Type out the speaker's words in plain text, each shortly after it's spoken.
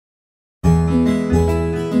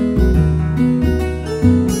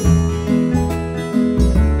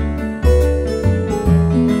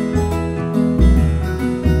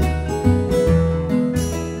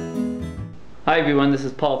everyone, this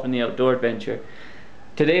is Paul from the Outdoor Adventure.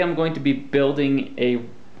 Today I'm going to be building a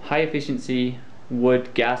high efficiency wood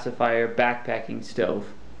gasifier backpacking stove.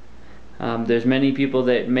 There's many people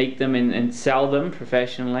that make them and sell them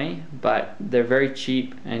professionally, but they're very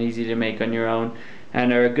cheap and easy to make on your own,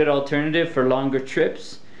 and are a good alternative for longer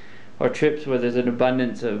trips or trips where there's an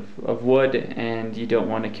abundance of wood and you don't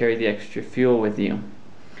want to carry the extra fuel with you.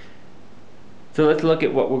 So let's look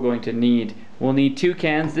at what we're going to need. We'll need 2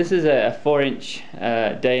 cans. This is a 4-inch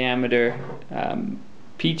diameter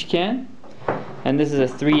peach can, and this is a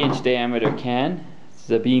 3-inch diameter can. This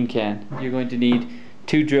is a bean can. You're going to need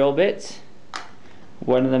 2 drill bits,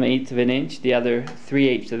 one of them 1/8 of an inch, the other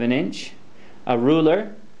 3/8 of an inch, a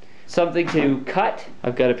ruler, something to cut.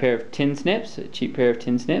 I've got a pair of tin snips, a cheap pair of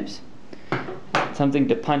tin snips, something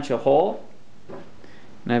to punch a hole,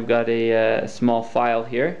 and I've got a small file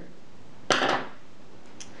here.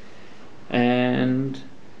 And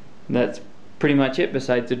that's pretty much it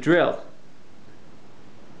besides a drill.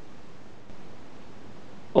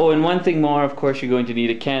 Oh, and one thing more, of course, you're going to need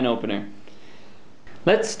a can opener.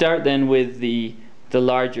 Let's start then with the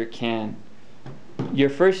larger can. Your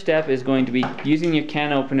first step is going to be using your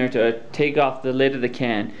can opener to take off the lid of the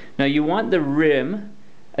can. Now you want the rim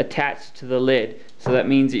attached to the lid, so that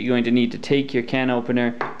means that you're going to need to take your can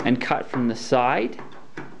opener and cut from the side,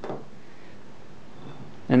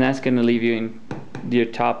 and that's going to leave your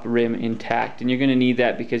top rim intact. And you're going to need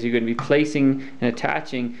that because you're going to be placing and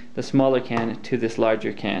attaching the smaller can to this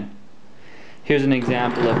larger can. Here's an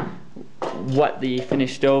example of what the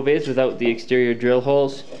finished stove is without the exterior drill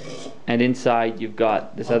holes, and inside you've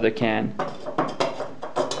got this other can.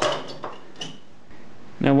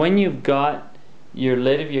 Now when you've got your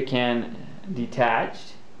lid of your can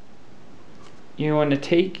detached, you're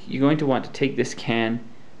going to want to take this can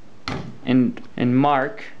and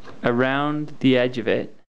mark around the edge of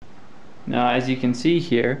it. Now as you can see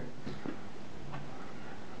here,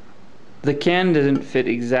 the can doesn't fit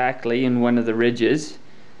exactly in one of the ridges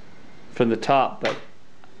from the top, but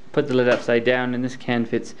put the lid upside down and this can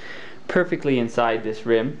fits perfectly inside this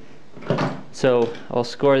rim. So I'll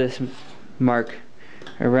score this mark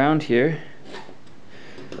around here,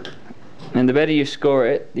 and the better you score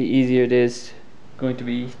it, the easier it is going to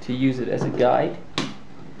be to use it as a guide.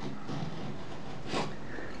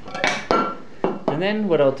 And then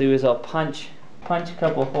what I'll do is I'll punch a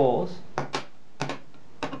couple holes.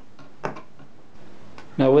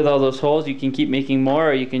 Now with all those holes, you can keep making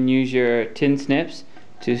more, or you can use your tin snips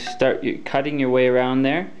to start cutting your way around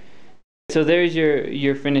there. So there's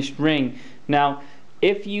your finished ring. Now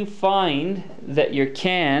if you find that your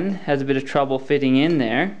can has a bit of trouble fitting in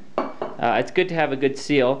there, it's good to have a good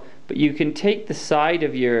seal, but you can take the side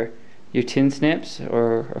of your tin snips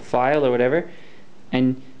or a file or whatever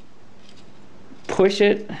and push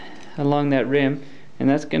it along that rim, and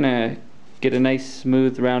that's gonna get a nice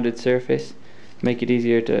smooth rounded surface, make it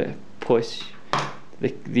easier to push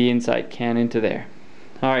the inside can into there.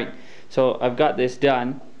 Alright, so I've got this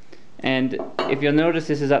done, and if you'll notice,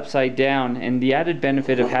 this is upside down, and the added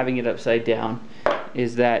benefit of having it upside down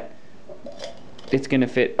is that it's gonna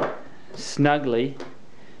fit snugly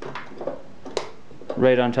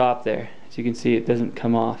right on top there. As you can see, it doesn't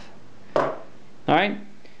come off. Alright,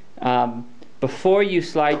 before you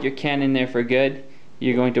slide your can in there for good,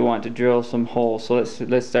 you're going to want to drill some holes. So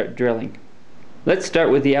let's start drilling. Let's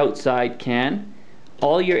start with the outside can.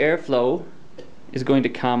 All your airflow is going to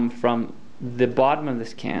come from the bottom of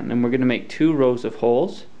this can, and we're going to make 2 rows of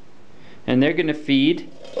holes, and they're going to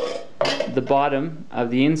feed the bottom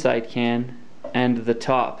of the inside can and the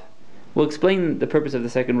top. We'll explain the purpose of the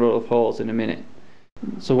second row of holes in a minute.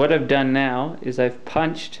 So what I've done now is I've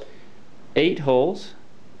punched 8 holes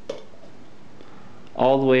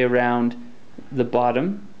all the way around the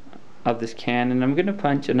bottom of this can, and I'm going to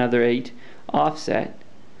punch another 8 offset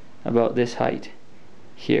about this height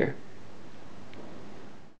here.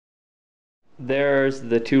 There's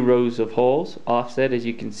the 2 rows of holes offset, as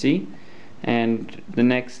you can see, and the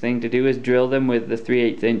next thing to do is drill them with the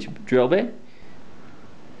 3/8 inch drill bit.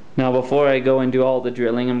 Now before I go and do all the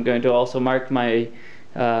drilling, I'm going to also mark my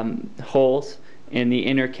holes in the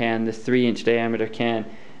inner can, this 3-inch diameter can.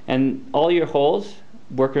 And all your holes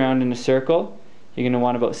work around in a circle. You're going to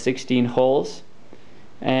want about 16 holes,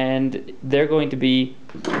 and they're going to be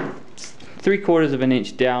 3/4 of an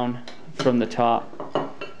inch down from the top.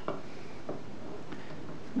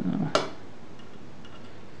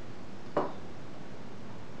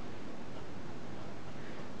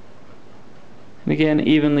 And again,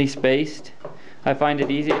 evenly spaced. I find it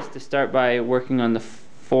easiest to start by working on the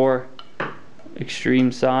 4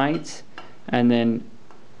 extreme sides and then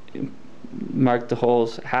mark the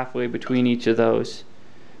holes halfway between each of those,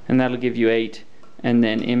 and that'll give you 8, and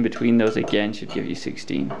then in between those again should give you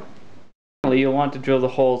 16. Finally, you'll want to drill the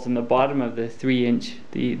holes in the bottom of the 3-inch,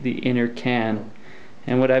 the inner can.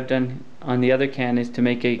 And what I've done on the other can is to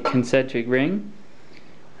make a concentric ring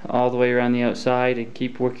all the way around the outside and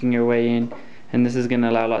keep working your way in, and this is going to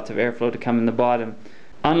allow lots of airflow to come in the bottom.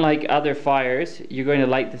 Unlike other fires, you're going to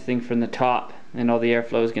light the thing from the top, and all the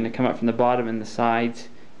airflow is going to come up from the bottom and the sides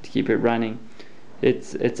to keep it running.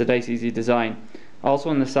 It's a nice easy design. Also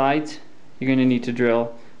on the sides you're going to need to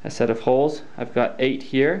drill a set of holes. I've got 8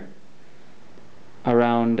 here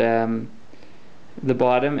around the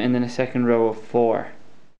bottom, and then a second row of 4.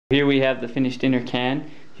 Here we have the finished inner can.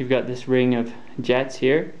 You've got this ring of jets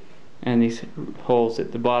here and these holes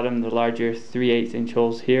at the bottom, the larger 3/8 inch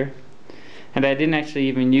holes here. And I didn't actually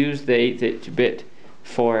even use the 1/8 inch bit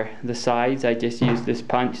for the sides. I just used this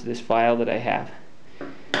punch, this file that I have.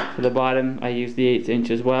 For the bottom I used the 1/8 inch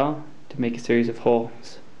as well to make a series of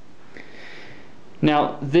holes.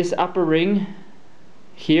 Now this upper ring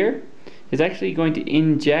here is actually going to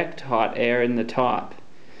inject hot air in the top.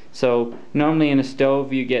 So normally in a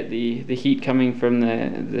stove you get the heat coming from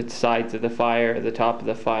the sides of the fire, the top of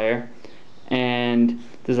the fire, and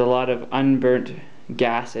there's a lot of unburnt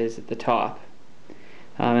gases at the top.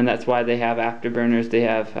 And that's why they have afterburners, they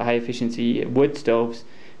have high efficiency wood stoves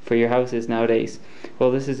for your houses nowadays.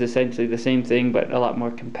 Well, this is essentially the same thing but a lot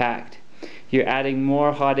more compact. You're adding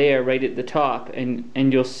more hot air right at the top, and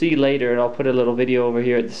you'll see later, and I'll put a little video over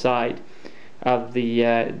here at the side of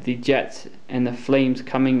the jets and the flames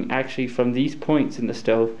coming actually from these points in the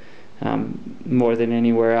stove more than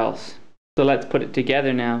anywhere else. So let's put it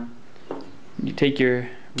together now. You take your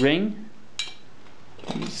ring,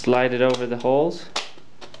 you slide it over the holes,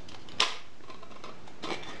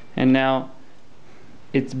 and now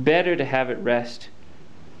it's better to have it rest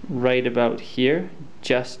right about here,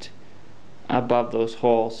 just above those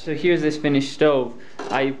holes. So here's this finished stove.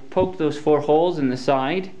 I poked those 4 holes in the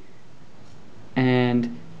side,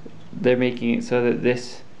 and they're making it so that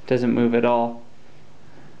this doesn't move at all.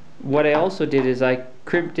 What I also did is I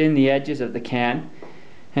crimped in the edges of the can,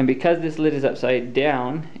 and because this lid is upside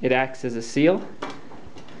down, it acts as a seal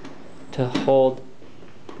to hold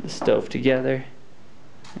the stove together.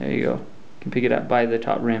 There you go. You can pick it up by the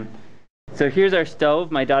top rim. So here's our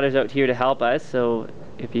stove. My daughter's out here to help us, so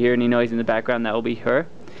if you hear any noise in the background, that will be her.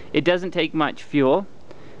 It doesn't take much fuel.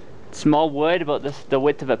 Small wood, about the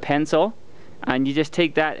width of a pencil, and you just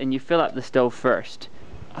take that and you fill up the stove first.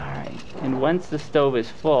 Alright, and once the stove is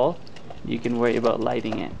full, you can worry about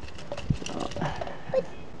lighting it.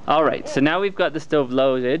 Alright, so now we've got the stove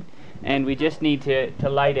loaded, and we just need to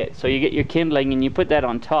light it. So you get your kindling and you put that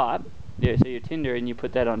on top. There, so your tinder, and you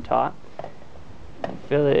put that on top.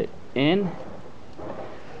 Fill it in,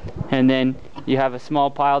 and then you have a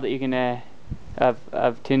small pile that you're gonna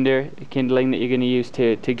of tinder, kindling, that you're gonna use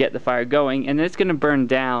to get the fire going, and then it's gonna burn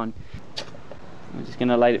down. I'm just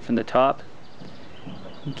gonna light it from the top.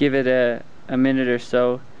 Give it a minute or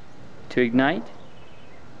so to ignite,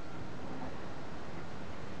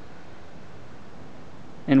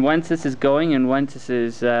 and once this is going and once this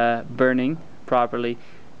is burning properly,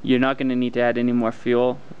 you're not going to need to add any more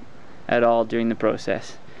fuel at all during the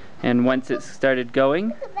process. And once it's started going,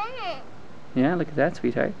 look at that. Yeah, look at that,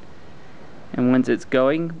 sweetheart. And once it's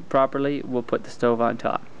going properly, we'll put the stove on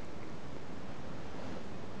top.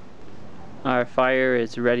 Our fire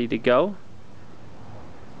is ready to go,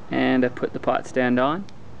 and I put the pot stand on.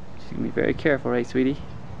 Just gonna be very careful, right, sweetie?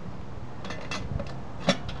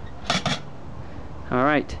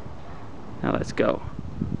 Alright, now let's go.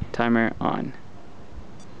 Timer on.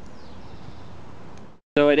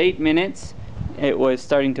 So at 8 minutes it was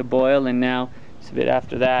starting to boil, and now it's a bit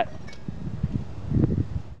after that.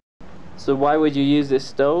 So why would you use this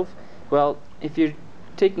stove? Well, if you're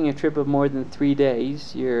taking a trip of more than 3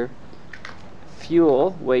 days, your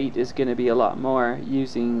fuel weight is going to be a lot more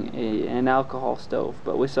using an alcohol stove,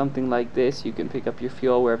 but with something like this you can pick up your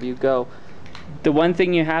fuel wherever you go. The one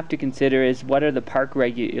thing you have to consider is, what are the park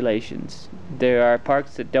regulations? There are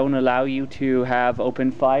parks that don't allow you to have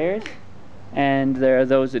open fires, and there are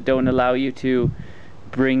those that don't allow you to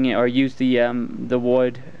bring or use the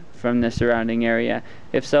wood from the surrounding area.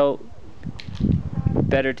 If so,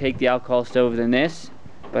 better take the alcohol stove than this.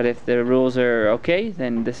 But if the rules are okay,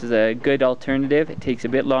 then this is a good alternative. It takes a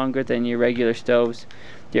bit longer than your regular stoves,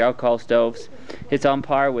 your alcohol stoves. It's on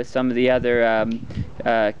par with some of the other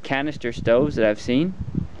canister stoves that I've seen.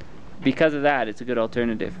 Because of that, it's a good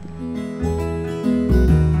alternative.